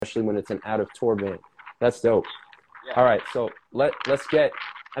especially when it's an out of tour band. That's dope. Yeah. All right, so let's get,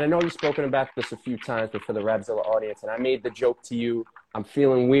 and I know you've spoken about this a few times, but for the Rapzilla audience, and I made the joke to you, I'm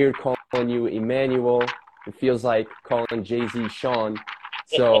feeling weird calling you Emmanuel. It feels like calling Jay-Z Sean.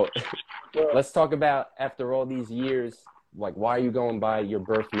 So let's talk about, after all these years, like, why are you going by your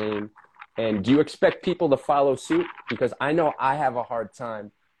birth name? And do you expect people to follow suit? Because I know I have a hard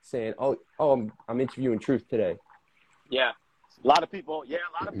time saying, oh, I'm interviewing Truth today. Yeah. A lot of people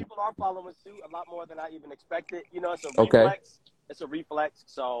are following suit, a lot more than I even expected. You know, it's a reflex. Okay. It's a reflex.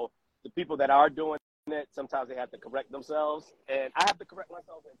 So the people that are doing it, sometimes they have to correct themselves. And I have to correct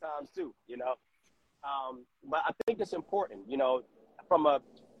myself at times too, you know. But I think it's important, you know, from a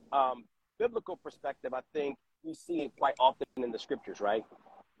biblical perspective. I think we see it quite often in the scriptures, right?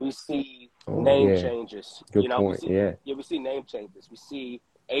 We see name changes. Good you know, point. we see name changes. We see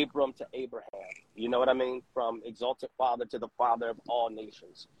Abram to Abraham. You know what I mean? From exalted father to the father of all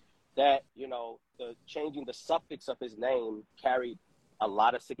nations. That, you know, the changing the suffix of his name carried a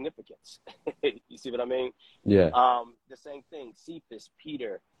lot of significance. You see what I mean? Yeah. The same thing, Cephas,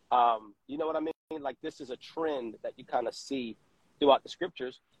 Peter. You know what I mean? Like, this is a trend that you kind of see throughout the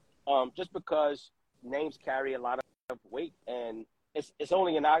scriptures, just because names carry a lot of weight, and it's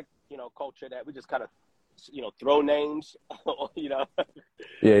only in our, you know, culture that we just kind of, you know, throw names, you know.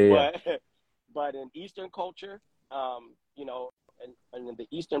 Yeah. But in Eastern culture, you know, and in the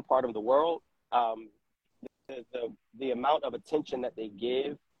Eastern part of the world, the amount of attention that they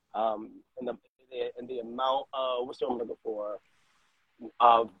give, and the amount of, what's the word I'm looking for,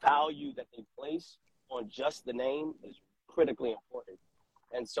 value that they place on just the name is critically important.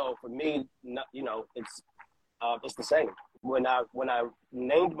 And so for me, you know, it's the same. When I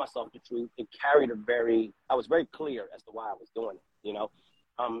named myself the Truth, it carried I was very clear as to why I was doing it, you know.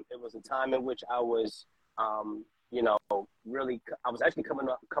 It was a time in which I was, you know, really, I was actually coming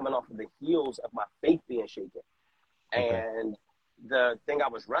off of the heels of my faith being shaken. Okay. And the thing I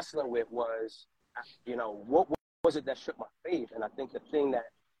was wrestling with was, you know, what was it that shook my faith? And I think the thing that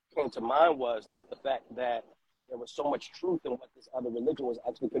came to mind was the fact that there was so much truth in what this other religion was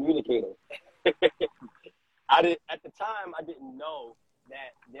actually communicating. At the time, I didn't know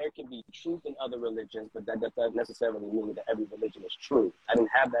that there can be truth in other religions, but that doesn't necessarily mean that every religion is true. I didn't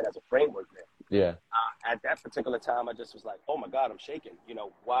have that as a framework there. Yeah. At that particular time, I just was like, oh my God, I'm shaking. You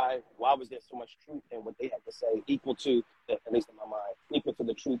know, why was there so much truth in what they had to say, equal to, at least in my mind, equal to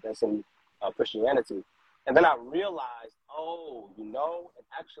the truth that's in Christianity? And then I realized, you know,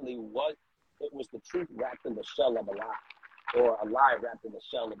 it was the truth wrapped in the shell of a lie, or a lie wrapped in the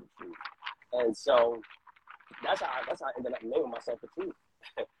shell of the truth. And so that's how I ended up naming myself the Truth.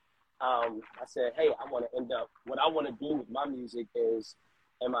 I said, hey, what I want to do with my music is,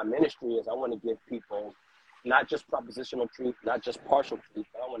 and my ministry is, I want to give people not just propositional truth, not just partial truth,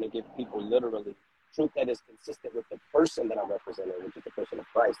 but I want to give people literally truth that is consistent with the person that I'm representing, which is the person of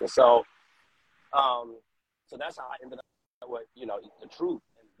Christ. And so, so that's how I ended up with, you know, the Truth.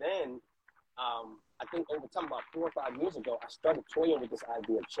 And then I think over time, about 4 or 5 years ago, I started toying with this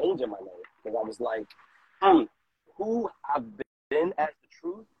idea of changing my name, because I was like, who I've been as the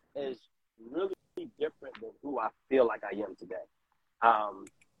Truth is really different than who I feel like I am today.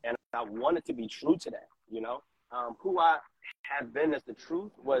 And I wanted to be true to that, you know. Who I have been as the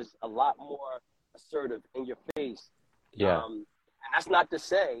Truth was a lot more assertive, in your face. Yeah. And that's not to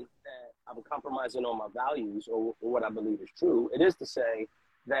say that I'm compromising on my values or what I believe is true. It is to say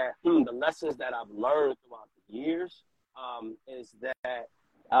that the lessons that I've learned throughout the years is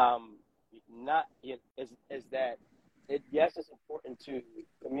that yes, it's important to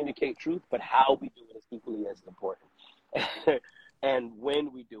communicate truth, but how we do it is equally as important. And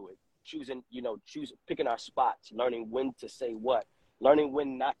when we do it, picking our spots, learning when to say what, learning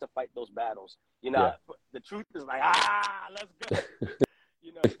when not to fight those battles. You know, The truth is like, let's go.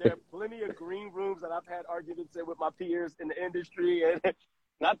 You know, there are plenty of green rooms that I've had arguments in with my peers in the industry, and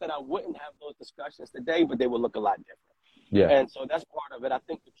not that I wouldn't have those discussions today, but they would look a lot different. Yeah. And so that's part of it. I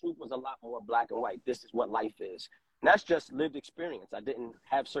think the truth was a lot more black and white. This is what life is. And that's just lived experience. I didn't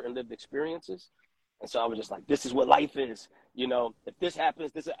have certain lived experiences. And so I was just like, this is what life is. You know, if this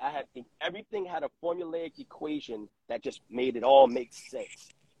happens, everything had a formulaic equation that just made it all make sense.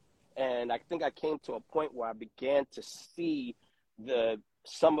 And I think I came to a point where I began to see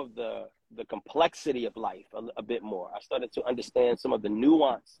some of the complexity of life a bit more. I started to understand some of the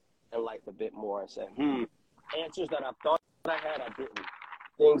nuance in life a bit more, and said, answers that I thought I had, I didn't.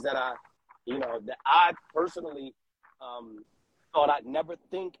 Things that that I personally thought I'd never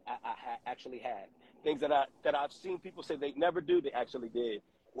think I actually had. Things that I've seen people say they never do, they actually did.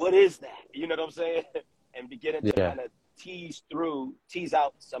 What is that? You know what I'm saying? And beginning to kind of tease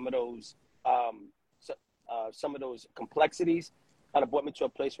out some of those complexities, kind of brought me to a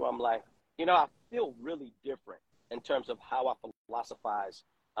place where I'm like, I feel really different in terms of how I philosophize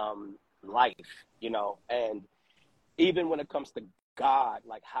life, and even when it comes to God,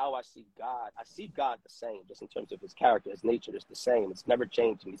 like how I see God the same, just in terms of his character, his nature is the same. It's never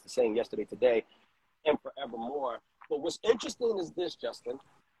changing. He's the same yesterday, today, and forevermore. But what's interesting is this, Justin.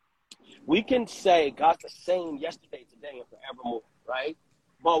 We can say God's the same yesterday, today, and forevermore, right?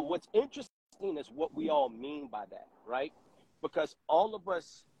 But what's interesting is what we all mean by that, right? Because all of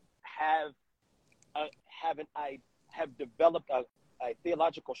us have developed a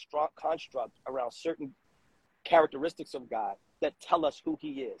theological construct around certain characteristics of God that tell us who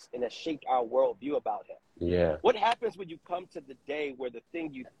he is and that shaped our worldview about him. Yeah. What happens when you come to the day where the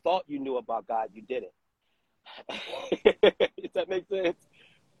thing you thought you knew about God, you didn't? Does that make sense?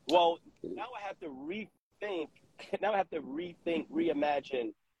 Well, now I have to rethink,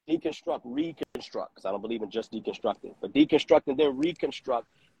 reimagine, deconstruct, reconstruct, because I don't believe in just deconstructing, but deconstruct and then reconstruct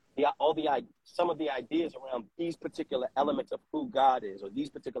some of the ideas around these particular elements of who God is, or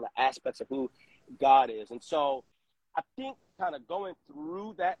these particular aspects of who God is. And so I think kind of going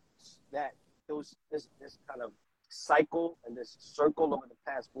through this kind of cycle and this circle over the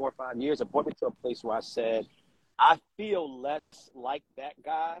past 4 or 5 years, it brought me to a place where I said, I feel less like that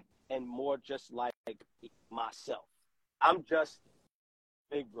guy and more just like myself. I'm just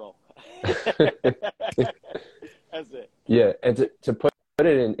big bro. That's it. Yeah, and to put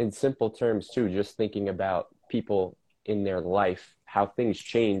it in simple terms too, just thinking about people in their life, how things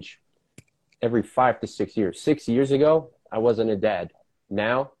change every 5 to 6 years. 6 years ago, I wasn't a dad.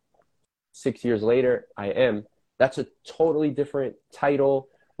 Now, 6 years later, I am. That's a totally different title,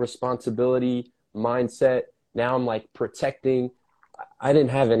 responsibility, mindset. Now I'm like protecting. I didn't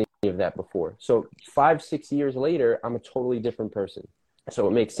have any of that before. So 5, 6 years later, I'm a totally different person. So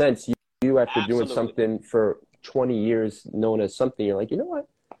it makes sense. You after doing something for 20 years known as something, you're like, you know what?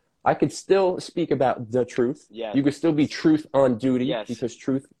 I could still speak about the truth. Yes. You could still be truth on duty, because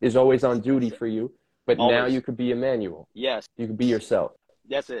truth is always on duty for you. But always. Now you could be Emmanuel. Yes. You could be yourself.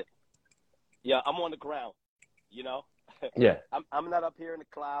 That's it. Yeah, I'm on the ground, Yeah. I'm not up here in the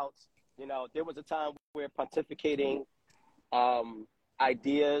clouds. There was a time where pontificating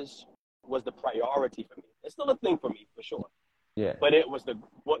ideas was the priority for me. It's still a thing for me, for sure. Yeah. But it was the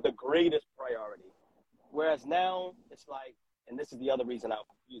greatest priority. Whereas now it's like, and this is the other reason I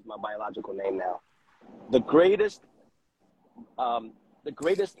use my biological name now. The greatest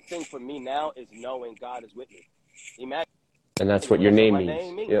thing for me now is knowing God is with me. Imagine. And that's what your name means.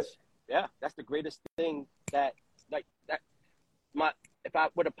 Name means. Yep. Yeah, that's the greatest thing if I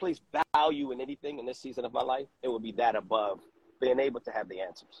were to place value in anything in this season of my life, it would be that above being able to have the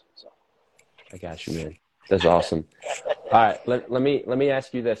answers. So I got you, man. That's awesome. All right, let me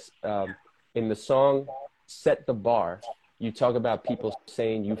ask you this. In the song "Set the Bar," you talk about people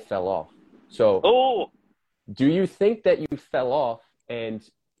saying you fell off. So, do you think that you fell off? And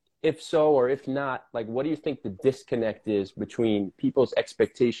if so, or if not, like, what do you think the disconnect is between people's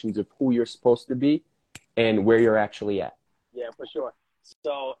expectations of who you're supposed to be and where you're actually at? Yeah, for sure.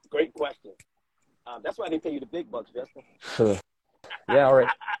 So, great question. That's why I didn't pay you the big bucks, Justin. Yeah, all right.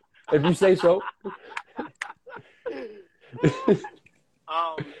 If you say so.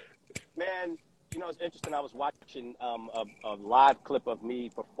 Man, it's interesting. I was watching a live clip of me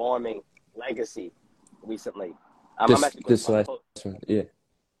performing Legacy recently. I'm actually this last one, yeah.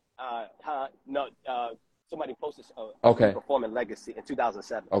 No, somebody posted okay. performing Legacy in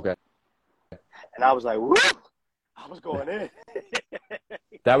 2007. Okay. And I was like, woo! I was going in.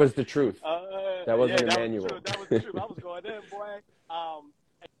 That was the truth. That wasn't that Emmanuel. That was the truth. I was going in, boy. I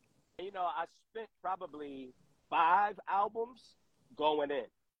spent probably 5 albums going in.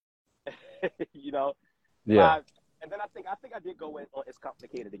 Yeah. 5, and then I think I did go in on It's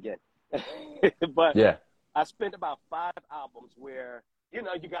Complicated again. But yeah. I spent about 5 albums where, you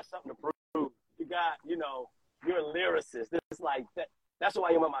got something to prove. You got, you're a lyricist. This is like that. That's who I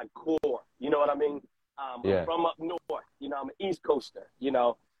am at my core. You know what I mean? I'm from up north. I'm an East Coaster.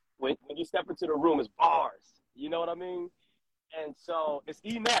 When you step into the room, it's bars. You know what I mean? And so it's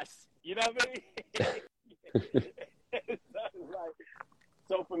E-Ness. You know what I mean?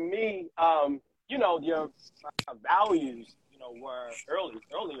 So for me, your values, were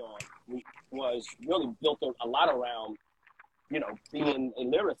early on, was really built a lot around, being a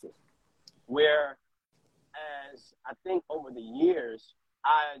lyricist. Whereas I think over the years,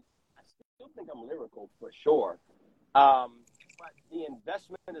 I still think I'm lyrical for sure. But the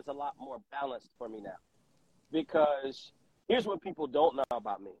investment is a lot more balanced for me now. Because here's what people don't know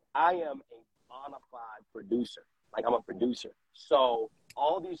about me. I am a bona fide producer. Like, I'm a producer. So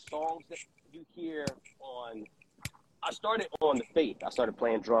all these songs that you hear on, I started on the Faith. I started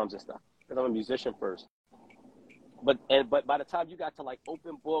playing drums and stuff because I'm a musician first. But by the time you got to like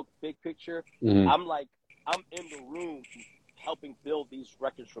Open Book, Big Picture, I'm in the room helping build these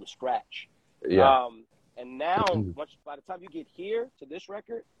records from scratch. Yeah. And now, by the time you get here to this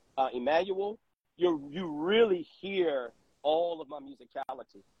record, Emmanuel, you really hear all of my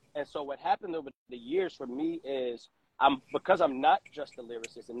musicality. And so what happened over the years for me is because I'm not just a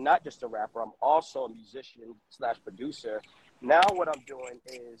lyricist and not just a rapper, I'm also a musician / producer. Now what I'm doing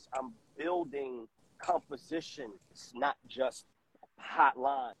is I'm building compositions, not just hot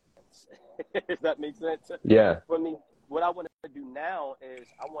lines. Does that make sense? Yeah. For me, what I want to do now is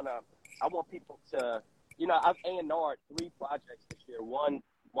I want people to, I've A&R'd 3 projects this year. One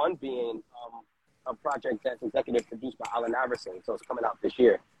being a project that's executive produced by Allen Iverson, so it's coming out this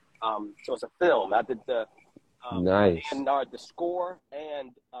year. So it's a film. I did the nice. A&R'd the score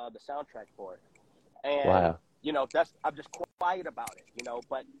and the soundtrack for it. And wow. I'm just quiet about it,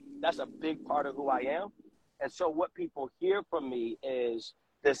 but that's a big part of who I am. And so what people hear from me is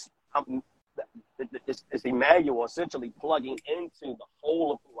this Emmanuel essentially plugging into the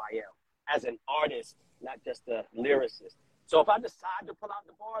whole of who I am as an artist, not just a lyricist. So if I decide to pull out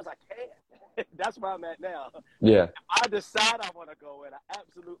the bars, I can. That's where I'm at now. Yeah. If I decide I want to go in, I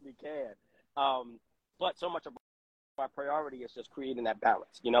absolutely can. But so much of my priority is just creating that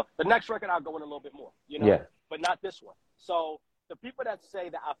balance. The next record I'll go in a little bit more, yeah. but not this one. So the people that say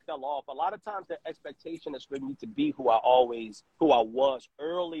that I fell off, a lot of times the expectation is for me to be who I was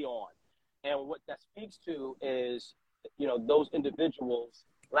early on. And what that speaks to is, those individuals'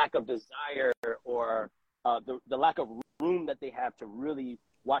 lack of desire or the lack of room that they have to really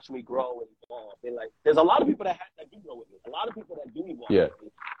watch me grow and evolve. There's a lot of people that do grow with me, a lot of people that do evolve with me,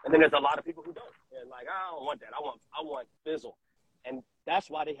 and then there's a lot of people who don't. They're like, I don't want that. I want Bizzle, and that's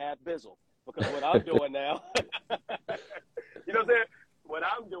why they have Bizzle, because what I'm doing now, you know what I'm saying? What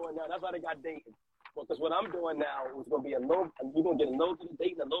I'm doing now, that's why they got Dayton. Because what I'm doing now is going to be you're going to get a little bit of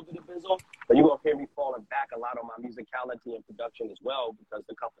Dayton, a little bit of Bizzle, but you're going to hear me falling back a lot on my musicality and production as well, because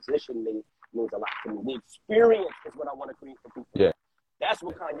the composition means a lot to me. The experience is what I want to create for people. Yeah. That's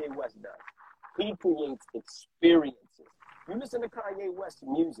what Kanye West does. He creates experiences. You listen to Kanye West's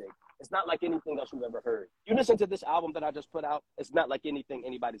music, it's not like anything else you've ever heard. You listen to this album that I just put out, it's not like anything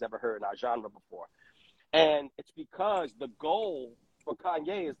anybody's ever heard in our genre before. And it's because the goal for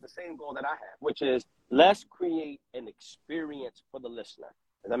Kanye is the same goal that I have, which is let's create an experience for the listener.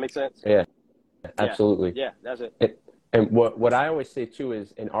 Does that make sense? Yeah, absolutely. Yeah, that's it. And what I always say too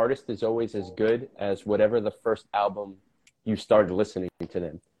is an artist is always as good as whatever the first album you started listening to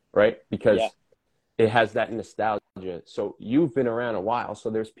them, right? Because it has that nostalgia. So you've been around a while. So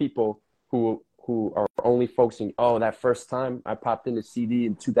there's people who are only focusing, that first time I popped in the CD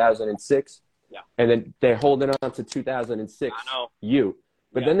in 2006. Yeah. And then they're holding on to 2006. I know.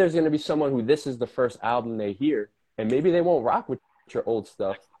 But then there's going to be someone who this is the first album they hear, and maybe they won't rock with your old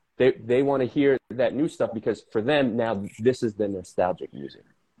stuff. They want to hear that new stuff because for them now this is the nostalgic music.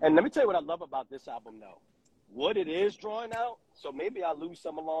 And let me tell you what I love about this album, though. What it is drawing out, so maybe I lose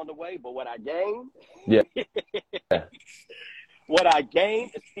some along the way, but what I gain, what I gain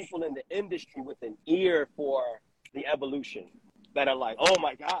is people in the industry with an ear for the evolution that are like, oh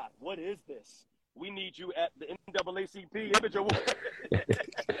my God, what is this? We need you at the NAACP Image Award.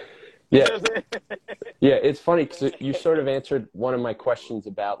 Yeah, it's funny because you sort of answered one of my questions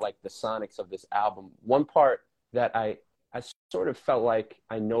about like the sonics of this album. One part that I sort of felt like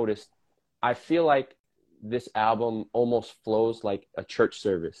I noticed, I feel like this album almost flows like a church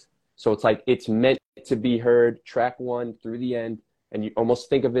service. So it's like it's meant to be heard track one through the end, and you almost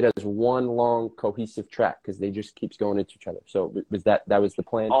think of it as one long cohesive track because they just keeps going into each other. So was that was the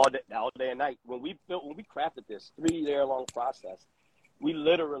plan? All day and night. When we crafted this 3-year long process, we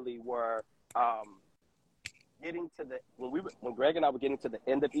literally were getting to when Greg and I were getting to the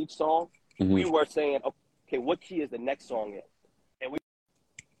end of each song, we were saying, okay, what key is the next song in? And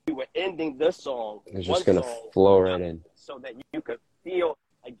we were ending this song. It's just gonna flow right in, so that you could feel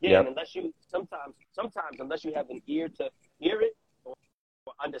again. Unless you sometimes unless you have an ear to hear it or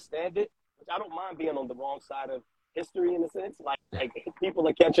understand it, which I don't mind being on the wrong side of history in a sense, like people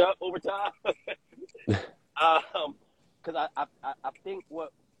will catch up over time. Because I think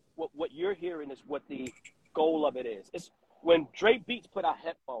what you're hearing is what the goal of it is. It's when Dre Beats put out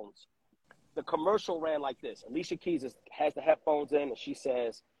headphones, the commercial ran like this. Alicia Keys has the headphones in, and she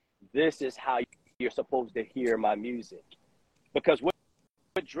says, "This is how you're supposed to hear my music." Because what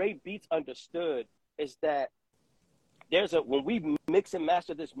Dre Beats understood is that when we mix and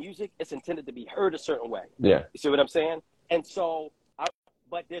master this music, it's intended to be heard a certain way. Yeah. You see what I'm saying? And so,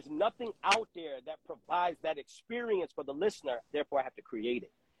 but there's nothing out there that provides that experience for the listener. Therefore, I have to create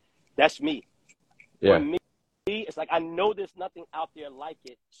it. That's me. Yeah. For me, it's like I know there's nothing out there like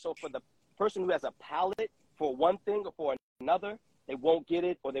it. So for the person who has a palate for one thing or for another, they won't get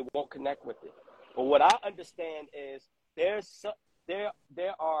it or they won't connect with it. But what I understand is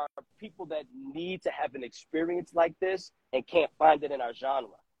there are people that need to have an experience like this and can't find it in our genre.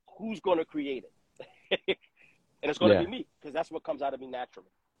 Who's going to create it? And it's going to be me, because that's what comes out of me naturally.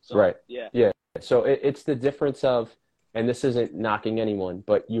 So, right. Yeah. Yeah. So it's the difference of, and this isn't knocking anyone,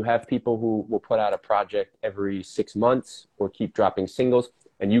 but you have people who will put out a project every 6 months or keep dropping singles,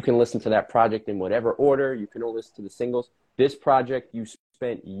 and you can listen to that project in whatever order. You can only listen to the singles. This project, you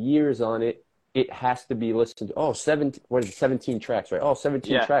spent years on it. It has to be listened to. Oh, 17 tracks, right? Oh,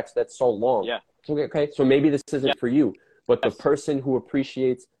 17 tracks. That's so long. Yeah. Okay. So maybe this isn't for you, but the person who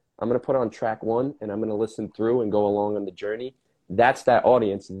appreciates, I'm going to put on track 1 and I'm going to listen through and go along on the journey. That's that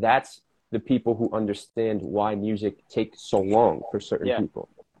audience. That's the people who understand why music takes so long for certain people.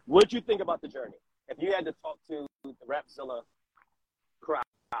 What do you think about the journey? If you had to talk to the Rapzilla crowd,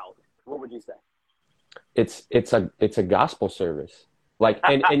 what would you say? It's a gospel service. Like,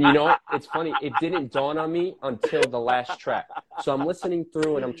 and you know what? It's funny. It didn't dawn on me until the last track. So I'm listening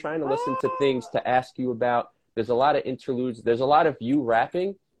through and I'm trying to listen to things to ask you about. There's a lot of interludes. There's a lot of you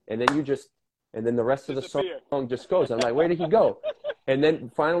rapping, and then and then the rest of the song just goes. I'm like, where did he go? And then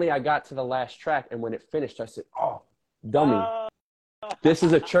finally I got to the last track, and when it finished, I said, oh, dummy. This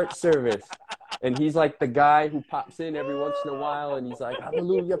is a church service. And he's like the guy who pops in every once in a while, and he's like,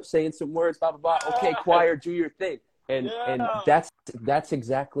 hallelujah, saying some words, blah, blah, blah. Okay, choir, do your thing. And that's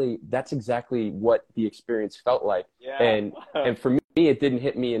exactly what the experience felt like. And for me, it didn't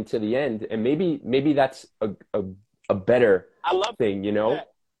hit me until the end. And maybe that's a better thing, you know? Yeah.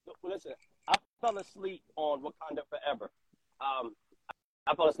 Listen, I fell asleep on Wakanda Forever.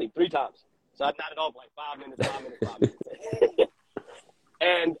 I fell asleep 3 times. So I nodded off like 5 minutes.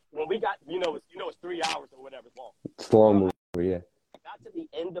 And when we got, it's 3 hours or whatever it's long. It's a long movie, yeah. I got to the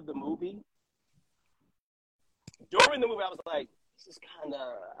end of the movie. During the movie, I was like, this is kind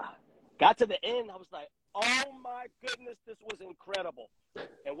of... Got to the end, I was like, oh my goodness, this was incredible.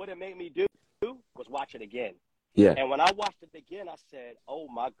 And what it made me do was watch it again. Yeah. And when I watched it again, I said, oh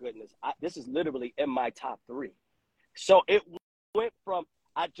my goodness, this is literally in my top 3. So it went from,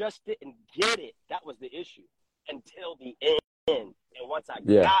 I just didn't get it. That was the issue until the end. And once I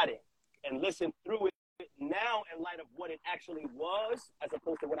got it and listened through it now in light of what it actually was, as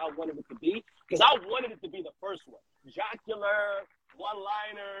opposed to what I wanted it to be, because I wanted it to be the first one. Jocular,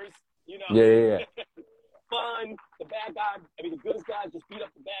 one-liners, Yeah. fun. The bad guy, the good guys just beat up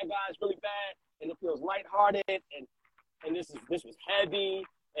the bad guys really bad, and it feels lighthearted, and this was heavy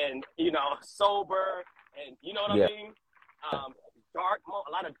and sober, and you know what I mean? A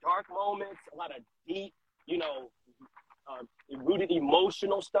lot of dark moments, a lot of deep, rooted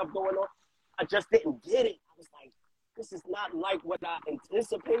emotional stuff going on. I just didn't get it. I was like, this is not like what I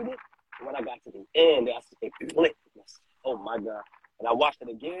anticipated. And when I got to the end, it clicked. Oh my God. And I watched it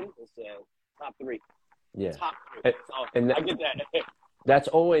again and said, top 3. Yeah. Top 3. So I get that. That's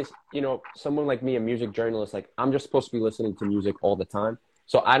always, someone like me, a music journalist, like I'm just supposed to be listening to music all the time.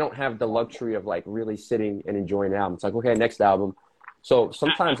 So I don't have the luxury of like really sitting and enjoying an album. It's like, okay, next album. So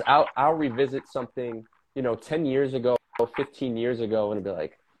sometimes I'll revisit something, 10 years ago, 15 years ago, and I'll be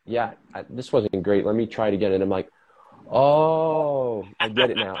like, this wasn't great. Let me try it again. And I'm like, oh, I get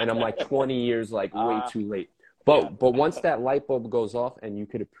it now. And I'm like 20 years, like way too late. But once that light bulb goes off and you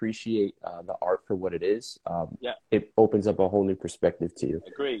could appreciate the art for what it is, it opens up a whole new perspective to you.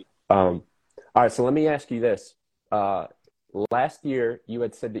 Agreed. All right, so let me ask you this. Last year, you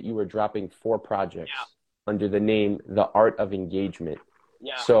had said that you were dropping 4 projects under the name The Art of Engagement.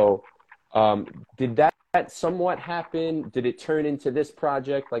 Yeah. So did that somewhat happen? Did it turn into this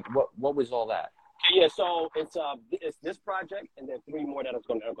project? Like, what was all that? Yeah, so it's this project and then 3 more that are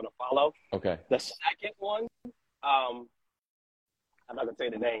going to follow. Okay. The second one, I'm not going to say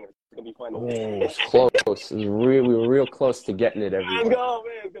the name. It's going to be fun. It's close. We were real close to getting it, everyone.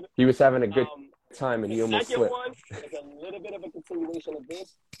 He was having a good time, and he almost slipped. The second one is a little bit of a continuation of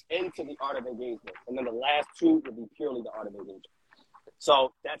this into the Art of Engagement. And then the last 2 will be purely the Art of Engagement.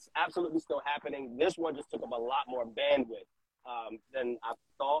 So that's absolutely still happening. This one just took up a lot more bandwidth than I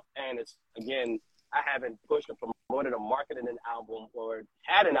thought. And it's, again, I haven't pushed or promoted or marketed an album or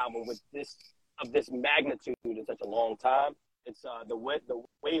had an album with this magnitude in such a long time. It's the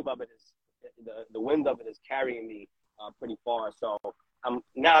wave of it is the wind of it is carrying me pretty far. So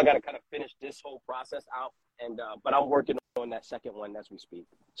now I got to kind of finish this whole process out, and but I'm working on that second one as we speak.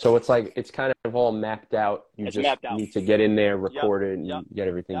 So it's like it's kind of all mapped out. You It's just mapped out. need to get in there, record it, and Yep. get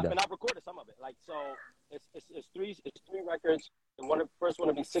everything Yep. done. And I've recorded some of it. Like, so it's three records. The first one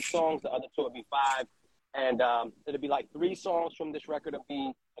will be 6 songs. The other 2 will be 5. And it'll be like 3 songs from this record. It'll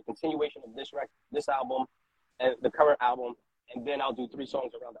be a continuation of this album, and the current album. And then I'll do 3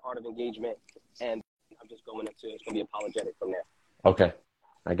 songs around the Art of Engagement. And I'm just going into it's going to be apologetic from there. Okay,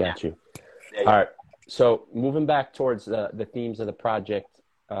 I got you. Yeah. All right. So moving back towards the themes of the project,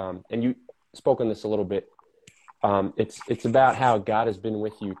 and you spoke on this a little bit. It's about how God has been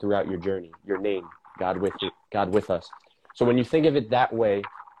with you throughout your journey. Your name, God with you, God with us. So when you think of it that way,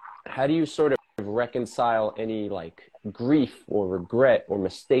 how do you sort of reconcile any like grief or regret or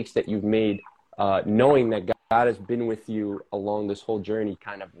mistakes that you've made, knowing that God has been with you along this whole journey,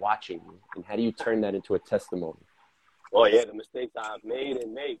 kind of watching you? And how do you turn that into a testimony? Oh, yeah, the mistakes I've made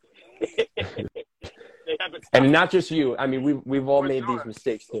and make. And not just you. I mean, we've all made these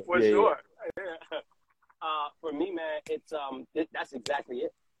mistakes too. For sure. Yeah. For me, man, it's that's exactly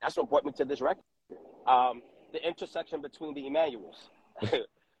it. That's what brought me to this record. The intersection between the Emmanuels.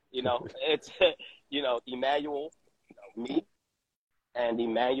 It's Emmanuel, me, and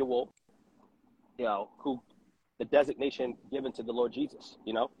Emmanuel, who the designation given to the Lord Jesus.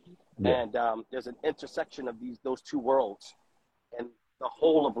 Yeah. And there's an intersection of those 2 worlds, and the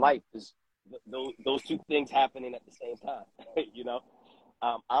whole of life is those 2 things happening at the same time.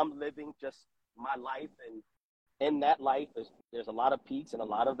 I'm living just my life, and in that life there's a lot of peaks and a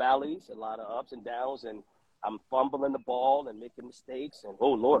lot of valleys, a lot of ups and downs, and I'm fumbling the ball and making mistakes, and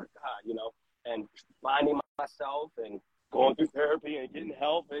oh Lord God, and finding myself and going through therapy and getting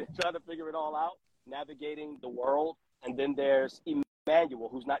help and trying to figure it all out, navigating the world. And then there's Emmanuel,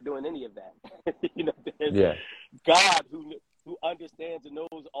 who's not doing any of that. There's God who understands and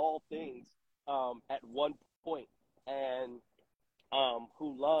knows all things at one point, and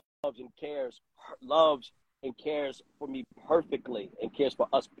who loves and cares for me perfectly, and cares for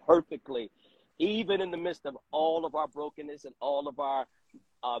us perfectly, even in the midst of all of our brokenness and all of our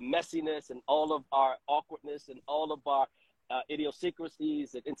messiness and all of our awkwardness and all of our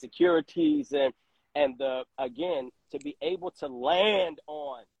idiosyncrasies and insecurities, and again, to be able to land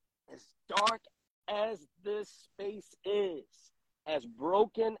on, as dark as this space is, as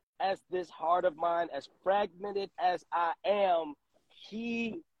broken as this heart of mine, as fragmented as I am,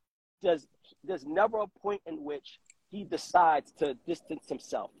 there's never a point in which he decides to distance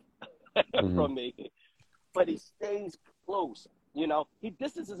himself from me, but he stays close. He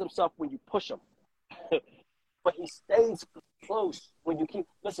distances himself when you push him, but he stays close when you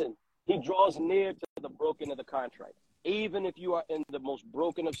listen. He draws near to the broken and the contrite. Even if you are in the most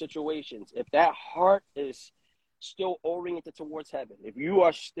broken of situations, if that heart is still oriented towards heaven, if you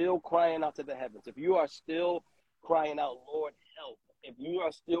are still crying out to the heavens, if you are still crying out, Lord, help, if you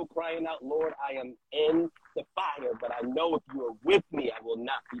are still crying out, Lord, I am in the fire, but I know if you are with me, I will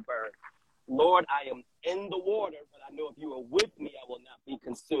not be burned. Lord, I am in the water, but I know if you are with me, I will not be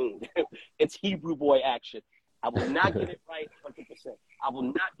consumed. It's Hebrew boy action. I will not get it right 100%. I will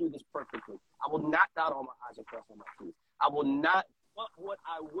not do this perfectly. I will not dot all my I's and cross all my T's. I will not, but what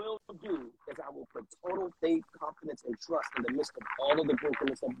I will do is I will put total faith, confidence, and trust in the midst of all of the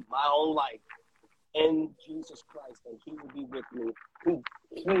brokenness of my own life in Jesus Christ, and he will be with me.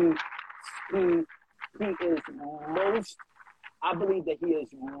 He is most, I believe that he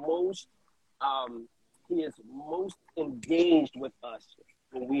is most engaged with us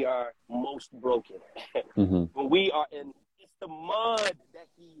when we are most broken. When we are it's the mud that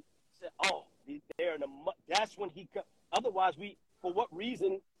he said, oh, they're in the mud. That's when he comes. Otherwise, for what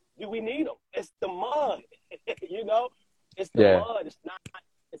reason do we need them? It's the mud, it's the mud.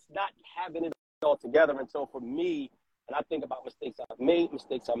 It's not having it all together. And so for me, and I think about mistakes I've made,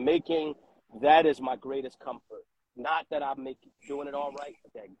 mistakes I'm making, that is my greatest comfort. Not that I'm doing it all right,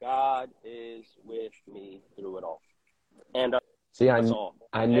 but that God is with me through it all. And see, I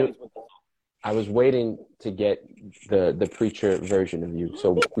knew I was waiting to get the preacher version of you,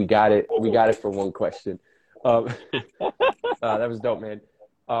 so we got it. We got it for one question. That was dope, man.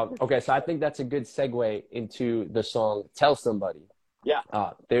 Okay, so I think that's a good segue into the song "Tell Somebody." Yeah.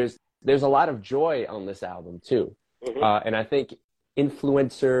 There's a lot of joy on this album too, and I think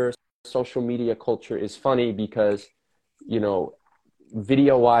influencer social media culture is funny because,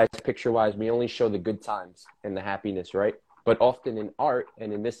 video-wise, picture-wise, we only show the good times and the happiness, right? But often in art,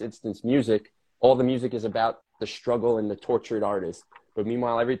 and in this instance, music, all the music is about the struggle and the tortured artist. But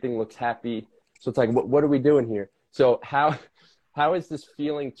meanwhile, everything looks happy. So it's like, what are we doing here? So how is this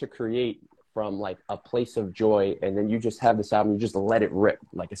feeling to create from like a place of joy, and then you just have this album, you just let it rip,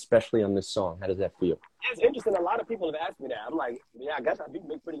 like especially on this song. How does that feel? It's interesting. A lot of people have asked me that. I'm like, yeah, I guess I do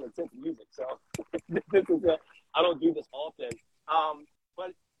make pretty intense music. So this is I don't do this often.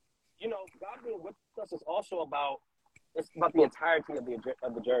 But you know, God being with us is also about, it's about the entirety of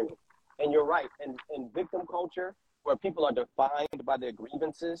the journey. And you're right. In victim culture, where people are defined by their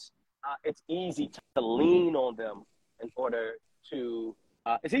grievances, it's easy to lean on them in order to.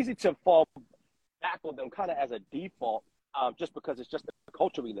 It's easy to fall back on them kind of as a default, just because it's just the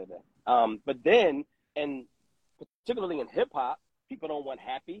culture we live in. But then, and particularly in hip hop, people don't want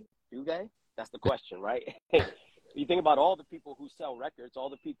happy, do they? That's the question, right? You think about all the people who sell records, all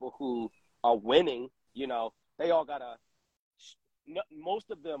the people who are winning, you know, they all gotta,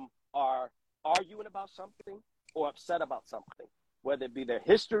 most of them are arguing about something or upset about something, whether it be their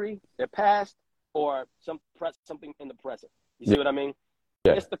history, their past, or something in the present. You see what I mean?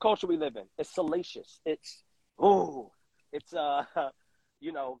 Yeah. It's the culture we live in. It's salacious. It's you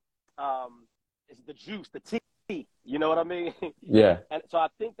know, it's the juice, the tea. You know what I mean? Yeah. And so I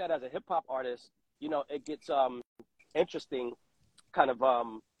think that as a hip hop artist, you know, it gets interesting, kind of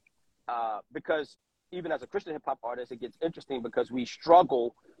because even as a Christian hip hop artist, it gets interesting because we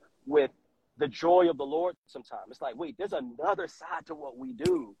struggle with the joy of the Lord sometimes. It's like, wait, there's another side to what we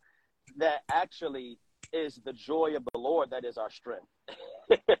do that actually is the joy of the Lord that is our strength.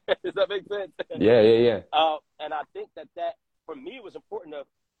 Does that make sense? Yeah. And I think that for me, it was important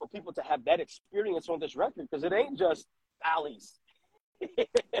for people to have that experience on this record, because it ain't just valleys. It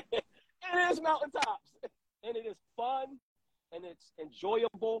is mountaintops. And it is fun, and it's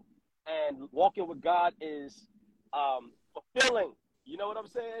enjoyable, and walking with God is fulfilling. You know what I'm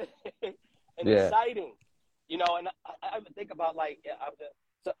saying? And exciting. You know, and I think about, like,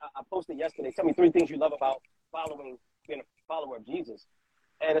 I posted yesterday, tell me 3 things you love about being a follower of Jesus.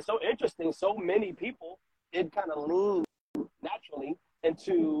 And it's so interesting. So many people did kind of lean naturally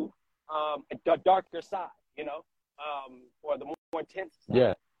into a darker side, you know, or the more intense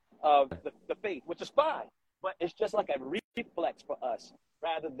side of the faith, which is fine. But it's just like a reflex for us,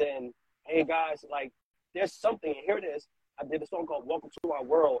 rather than, hey, guys, like, there's something, and here it is. I did a song called Welcome to Our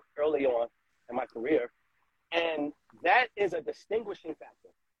World early on in my career. And that is a distinguishing factor.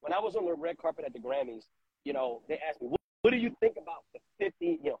 When I was on the red carpet at the Grammys, you know, they asked me, what do you think about the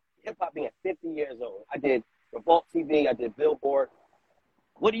 50, you know, hip hop being 50 years old? I did Revolt TV, I did Billboard.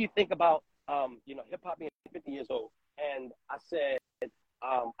 What do you think about, you know, hip hop being 50 years old? And I said,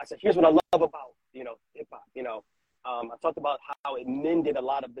 here's what I love about, you know, hip hop. You know, I talked about how it mended a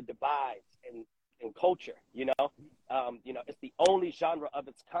lot of the divides in culture, you know. You know, it's the only genre of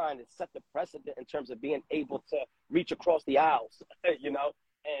its kind that set the precedent in terms of being able to reach across the aisles, you know,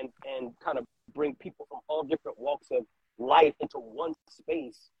 and kind of bring people from all different walks of life into one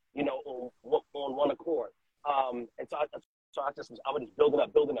space, you know, on one accord. And so I was just building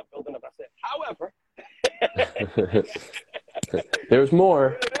up. I said, however, there's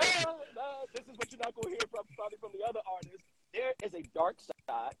more. This is what you're not going to hear probably from the other artists. There is a dark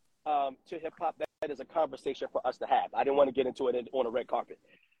side to hip hop that is a conversation for us to have. I didn't want to get into it on a red carpet.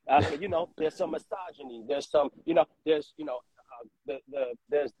 You know, there's some misogyny. There's some, you know, there's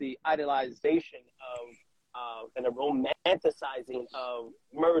the idolization of and the romanticizing of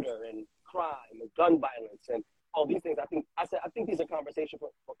murder and crime and gun violence and all these things. I think these are conversations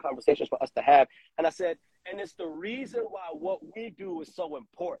for us to have. And I said, and it's the reason why what we do is so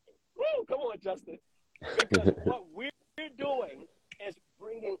important. Woo, come on, Justin. Because what we're doing is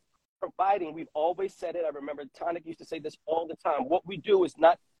providing, we've always said it. I remember Tonic used to say this all the time. What we do is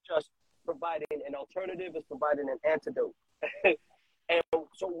not just providing an alternative, it's providing an antidote. And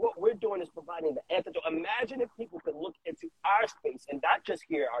so what we're doing is providing the antidote. Imagine if people could look into our space and not just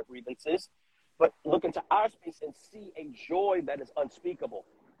hear our grievances, but look into our space and see a joy that is unspeakable,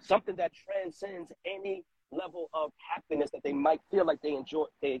 something that transcends any level of happiness that they might feel like they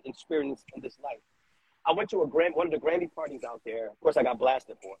experience in this life. I went to one of the Grammy parties out there. Of course, I got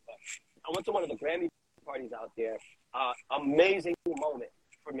blasted for it, but I went to one of the Grammy parties out there. Amazing moment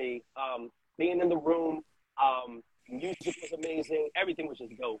for me. Being in the room, music was amazing. Everything was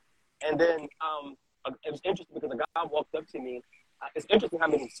just dope. And then it was interesting because a guy walked up to me. It's interesting how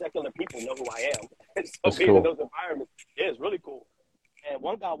many secular people know who I am. So being in those environments, yeah, it's really cool. And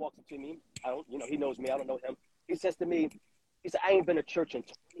one guy walks up to me. He knows me. I don't know him. He says to me, he said, I ain't been to church in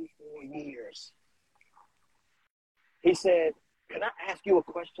 24 years. He said, can I ask you a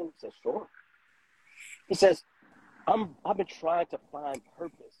question? I said, sure. He says, I've been trying to find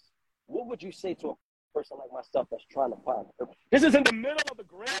purpose. What would you say to a person like myself that's trying to find purpose? This is in the middle of the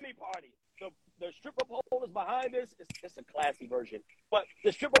Grammy party. the stripper pole is behind us. It's a classy version, but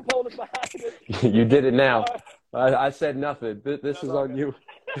the stripper pole is behind us. You did it now. I said nothing. This is on you.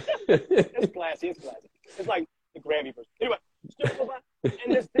 It's classy. It's classy. It's like the Grammy version. Anyway, stripper pole and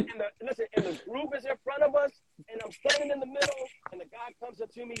the group is in front of us, and I'm standing in the middle, and the guy comes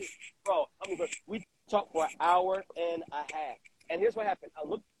up to me, bro. We talked for an hour and a half, and here's what happened. I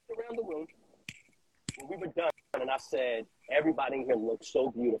looked around the room when we were done, and I said, everybody in here looks so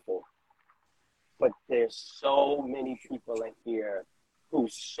beautiful. But there's so many people in here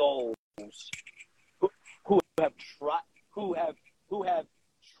whose souls, who have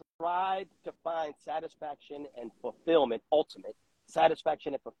tried to find satisfaction and fulfillment, ultimate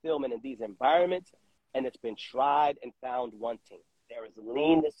satisfaction and fulfillment in these environments, and it's been tried and found wanting. There is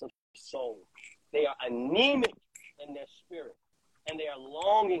leanness of soul. They are anemic in their spirit, and they are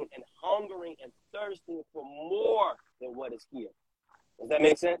longing and hungering and thirsting for more than what is here. Does that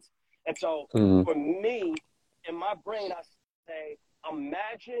make sense? And so for me, in my brain, I say,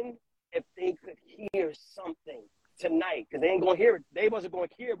 imagine if they could hear something tonight, because they ain't going to hear it. They wasn't going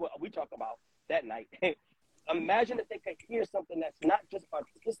to hear what we talked about that night. Imagine if they could hear something that's not just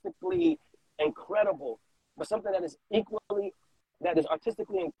artistically incredible, but something that is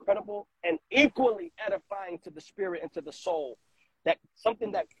artistically incredible and equally edifying to the spirit and to the soul. That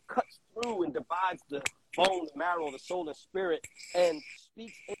something that cuts through and divides the bone, the marrow, the soul, and spirit, and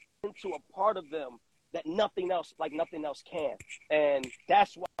speaks into a part of them that nothing else can. And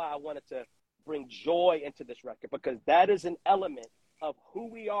that's why I wanted to bring joy into this record, because that is an element of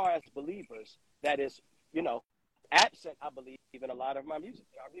who we are as believers that is, absent, I believe, in a lot of our music.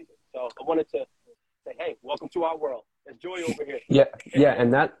 So I wanted to say, hey, welcome to our world. There's joy over here. Yeah,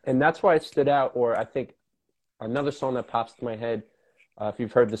 and that's why it stood out. Or I think another song that pops to my head, if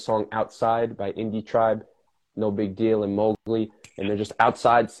you've heard the song Outside by Indie Tribe, No Big Deal and Mowgli, and they're just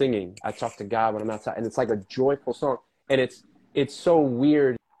outside singing. I talk to God when I'm outside, and it's like a joyful song. And it's so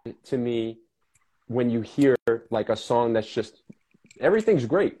weird to me when you hear like a song that's just, everything's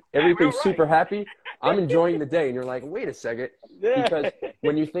great. Everything's super happy. I'm enjoying the day. And you're like, wait a second. Because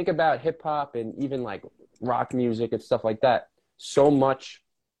when you think about hip hop and even like rock music and stuff like that, so much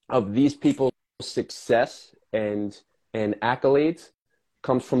of these people's success and accolades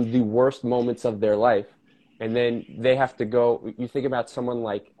comes from the worst moments of their life. And then they have to go, you think about someone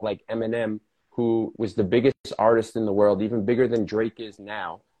like Eminem, who was the biggest artist in the world, even bigger than Drake is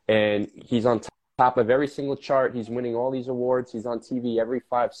now. And he's on top of every single chart. He's winning all these awards. He's on TV every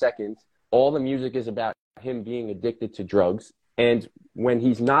 5 seconds. All the music is about him being addicted to drugs. And when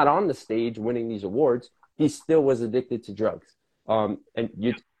he's not on the stage winning these awards, he still was addicted to drugs.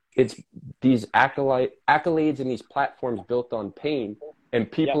 It's these accolades and these platforms built on pain. And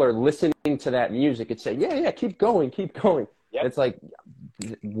people are listening to that music and say, yeah, keep going. Yep. It's like,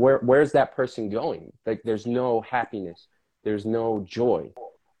 where's that person going? Like, there's no happiness. There's no joy.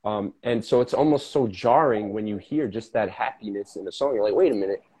 And so it's almost so jarring when you hear just that happiness in a song. You're like, wait a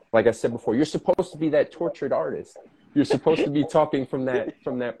minute. Like I said before, you're supposed to be that tortured artist. You're supposed to be talking from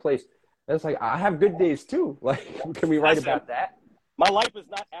that place. And it's like, I have good days too. Like, can we write about that? My life is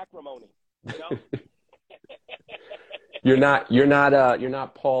not acrimony, You're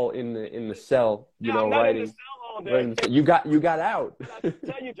not Paul in the cell, writing. In the cell all day. You got out. I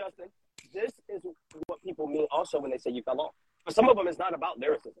tell you, Justin, this is what people mean also when they say you fell off. For some of them, it's not about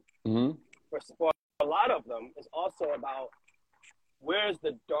lyricism. Mm-hmm. For a lot of them, it's also about where's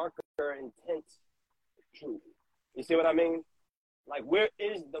the darker, intense truth. You see what I mean? Like, where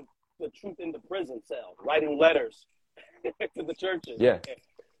is the truth in the prison cell, writing letters to the churches? Yeah.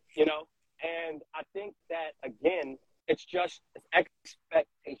 And I think that, again, it's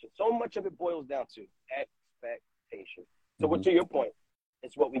expectation. So much of it boils down to expectation. So to your point,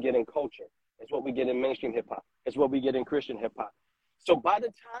 it's what we get in culture. It's what we get in mainstream hip hop. It's what we get in Christian hip hop. So by the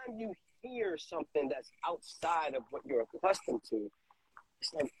time you hear something that's outside of what you're accustomed to,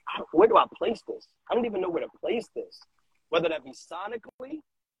 it's like, where do I place this? I don't even know where to place this. Whether that be sonically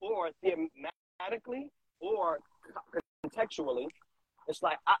or thematically or contextually, it's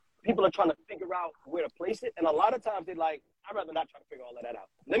like people are trying to figure out where to place it. And a lot of times they're like, I'd rather not try to figure all of that out.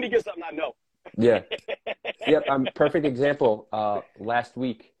 Let me get something I know. Yeah. Yep. Perfect example. Last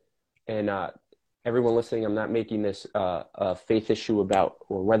week, and everyone listening, I'm not making this a faith issue about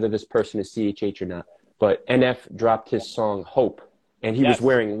or whether this person is CHH or not, but NF dropped his song Hope, and he was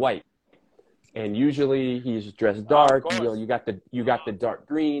wearing white. And usually he's dressed dark. You got the dark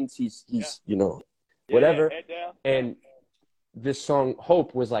greens. He's whatever. And this song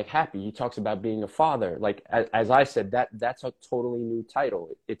Hope was like happy. He talks about being a father. Like as I said, that's a totally new title.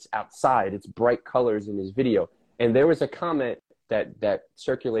 It's outside. It's bright colors in his video. And there was a comment that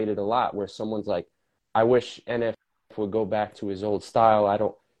circulated a lot where someone's like, I wish NF would go back to his old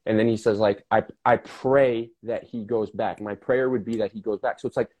style. And then he says like, I pray that he goes back. My prayer would be that he goes back. So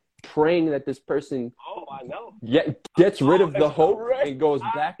it's like praying that this person I know. gets rid of the hope correct. and goes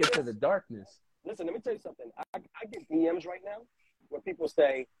back into the darkness. Listen, let me tell you something. I get DMs right now where people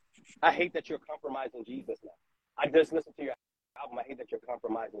say, I hate that you're compromising Jesus now. I just listened to your album. I hate that you're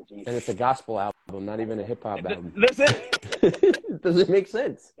compromising Jesus. And it's a gospel album, not even a hip-hop album. Listen. Does it make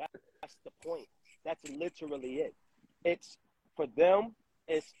sense? That's the point. That's literally it. It's, for them,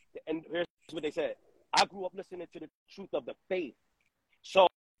 and here's what they said. I grew up listening to the truth of the faith. So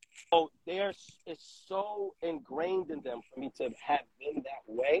it's so ingrained in them for me to have been that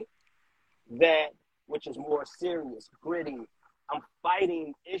way, which is more serious, gritty. I'm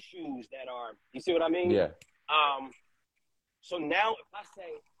fighting issues that are, you see what I mean? Yeah. So now if I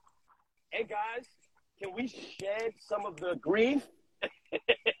say, hey guys, can we shed some of the grief?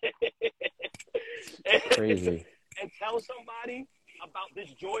 Crazy. And tell somebody about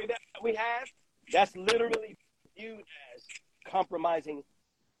this joy that we have, that's literally viewed as compromising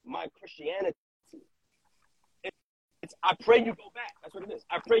my Christianity. It's I pray you go back. That's what it is.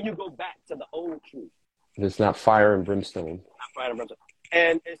 I pray you go back to the old truth. It's not fire and brimstone. Not fire and brimstone.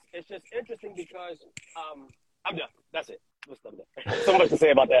 And it's just interesting because I'm done. That's it. So much to say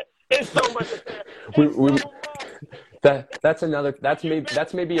about that. It's so much to say.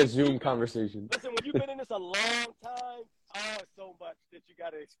 That's maybe a Zoom conversation. Listen, when you've been in this a long time, so much that you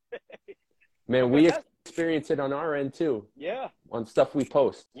gotta expect. Man, we experience it on our end too. Yeah. On stuff we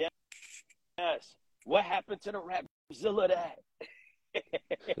post. Yeah. Yes. What happened to the Rapzilla that?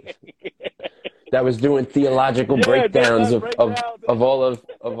 That was doing theological breakdowns of all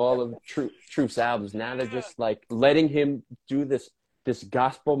of Truth's albums. Now they're just like letting him do this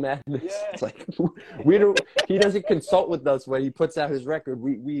gospel madness. Yeah. It's like he doesn't consult with us when he puts out his record.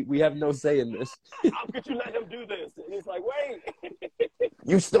 We have no say in this. How could you let him do this? And he's like, wait.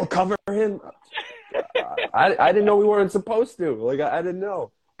 You still cover him? I didn't know we weren't supposed to. Like I didn't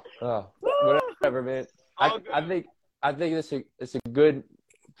know. Whatever, man. I think it's a good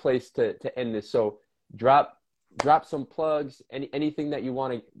place to end this. So drop some plugs, anything that you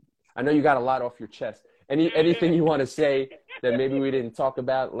want to. I know you got a lot off your chest. Anything you want to say that maybe we didn't talk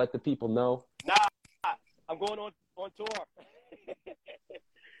about, let the people know. Nah, I'm going on tour.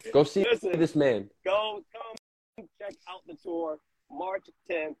 Go see this man. Come check out the tour. March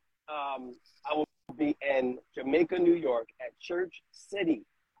 10th. I will be in Jamaica, New York at Church City,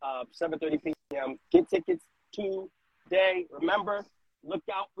 7:30 p.m. Get tickets today. Remember, look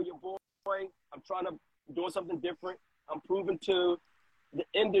out for your boy. I'm trying to do something different. I'm proving to the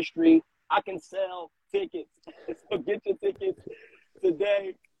industry I can sell tickets. So get your tickets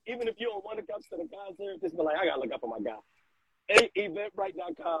today. Even if you don't want to come to the concert, just be like, I got to look up on my guy.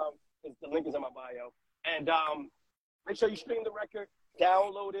 Eventbrite.com. The link is in my bio. And make sure you stream the record,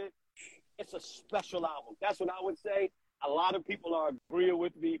 download it. It's a special album. That's what I would say. A lot of people are agreeing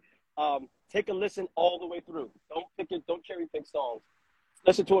with me. Take a listen all the way through. Don't cherry pick songs.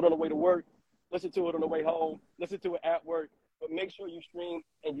 Listen to it on the way to work. Listen to it on the way home. Listen to it at work. But make sure you stream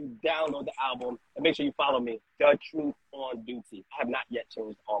and you download the album. And make sure you follow me, The Truth on Duty. I have not yet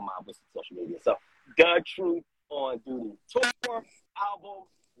changed all my social media. So, The Truth on Duty. Tour, album,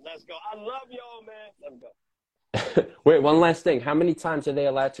 let's go. I love y'all, man. Let's go. Wait, one last thing. How many times are they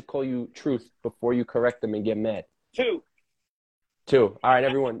allowed to call you Truth before you correct them and get mad? 2. All right,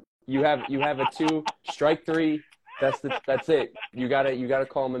 everyone. You have a 2. Strike 3. That's it. You gotta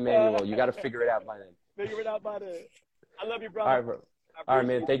call him Emmanuel. You gotta figure it out by then. Figure it out by then. I love you, brother. All right, bro. All right,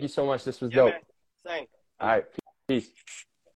 man. Thank you so much. This was dope. Man. Same. All right. Peace.